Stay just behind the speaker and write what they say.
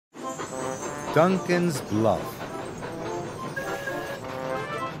Duncan's Bluff.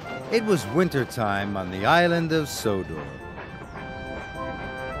 It was wintertime on the island of Sodor.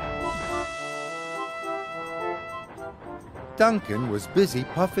 Duncan was busy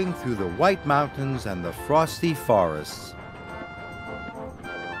puffing through the white mountains and the frosty forests.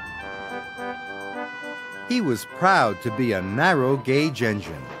 He was proud to be a narrow-gauge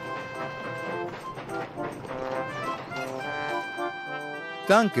engine.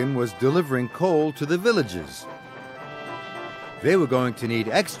 Duncan was delivering coal to the villages. They were going to need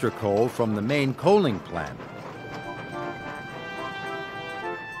extra coal from the main coaling plant.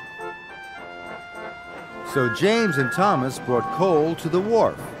 So James and Thomas brought coal to the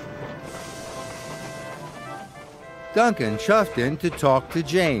wharf. Duncan chuffed in to talk to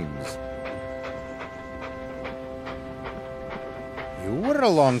James. "You were a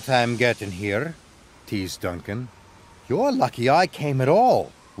long time getting here," teased Duncan. "You're lucky I came at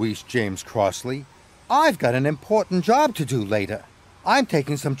all," wheezed James crossly. "I've got an important job to do later. I'm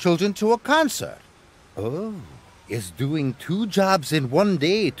taking some children to a concert." "Oh, is doing 2 jobs in 1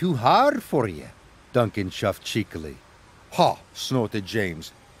 day too hard for you?" Duncan chuffed cheekily. "Ha!" snorted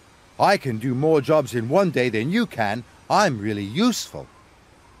James. "I can do more jobs in 1 day than you can. I'm really useful."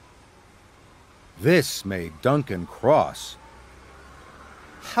 This made Duncan cross.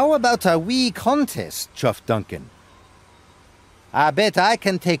 "How about a wee contest?" chuffed Duncan. "I bet I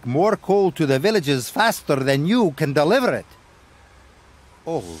can take more coal to the villages faster than you can deliver it."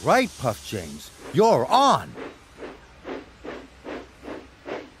 "All right," puffed James. "You're on."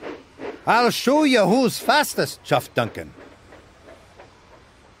 "I'll show you who's fastest," chuffed Duncan.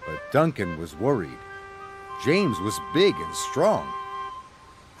 But Duncan was worried. James was big and strong.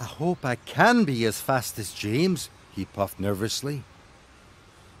 "I hope I can be as fast as James," he puffed nervously.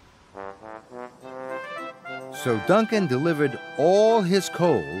 So Duncan delivered all his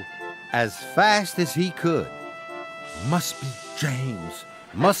coal as fast as he could. "Must be James,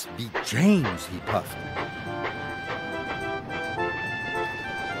 must be James," he puffed.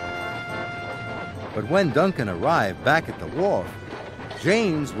 But when Duncan arrived back at the wharf,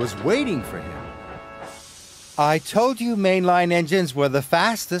 James was waiting for him. "I told you mainline engines were the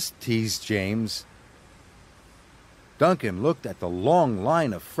fastest," teased James. Duncan looked at the long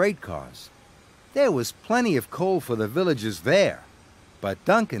line of freight cars. There was plenty of coal for the villages there, but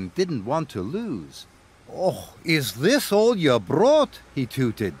Duncan didn't want to lose. "Oh, is this all you brought?" he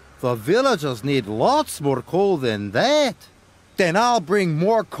tooted. "The villagers need lots more coal than that." "Then I'll bring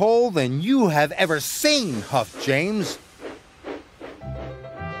more coal than you have ever seen," huffed James.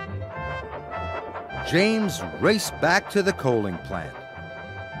 James raced back to the coaling plant.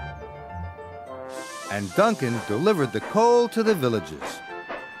 And Duncan delivered the coal to the villages.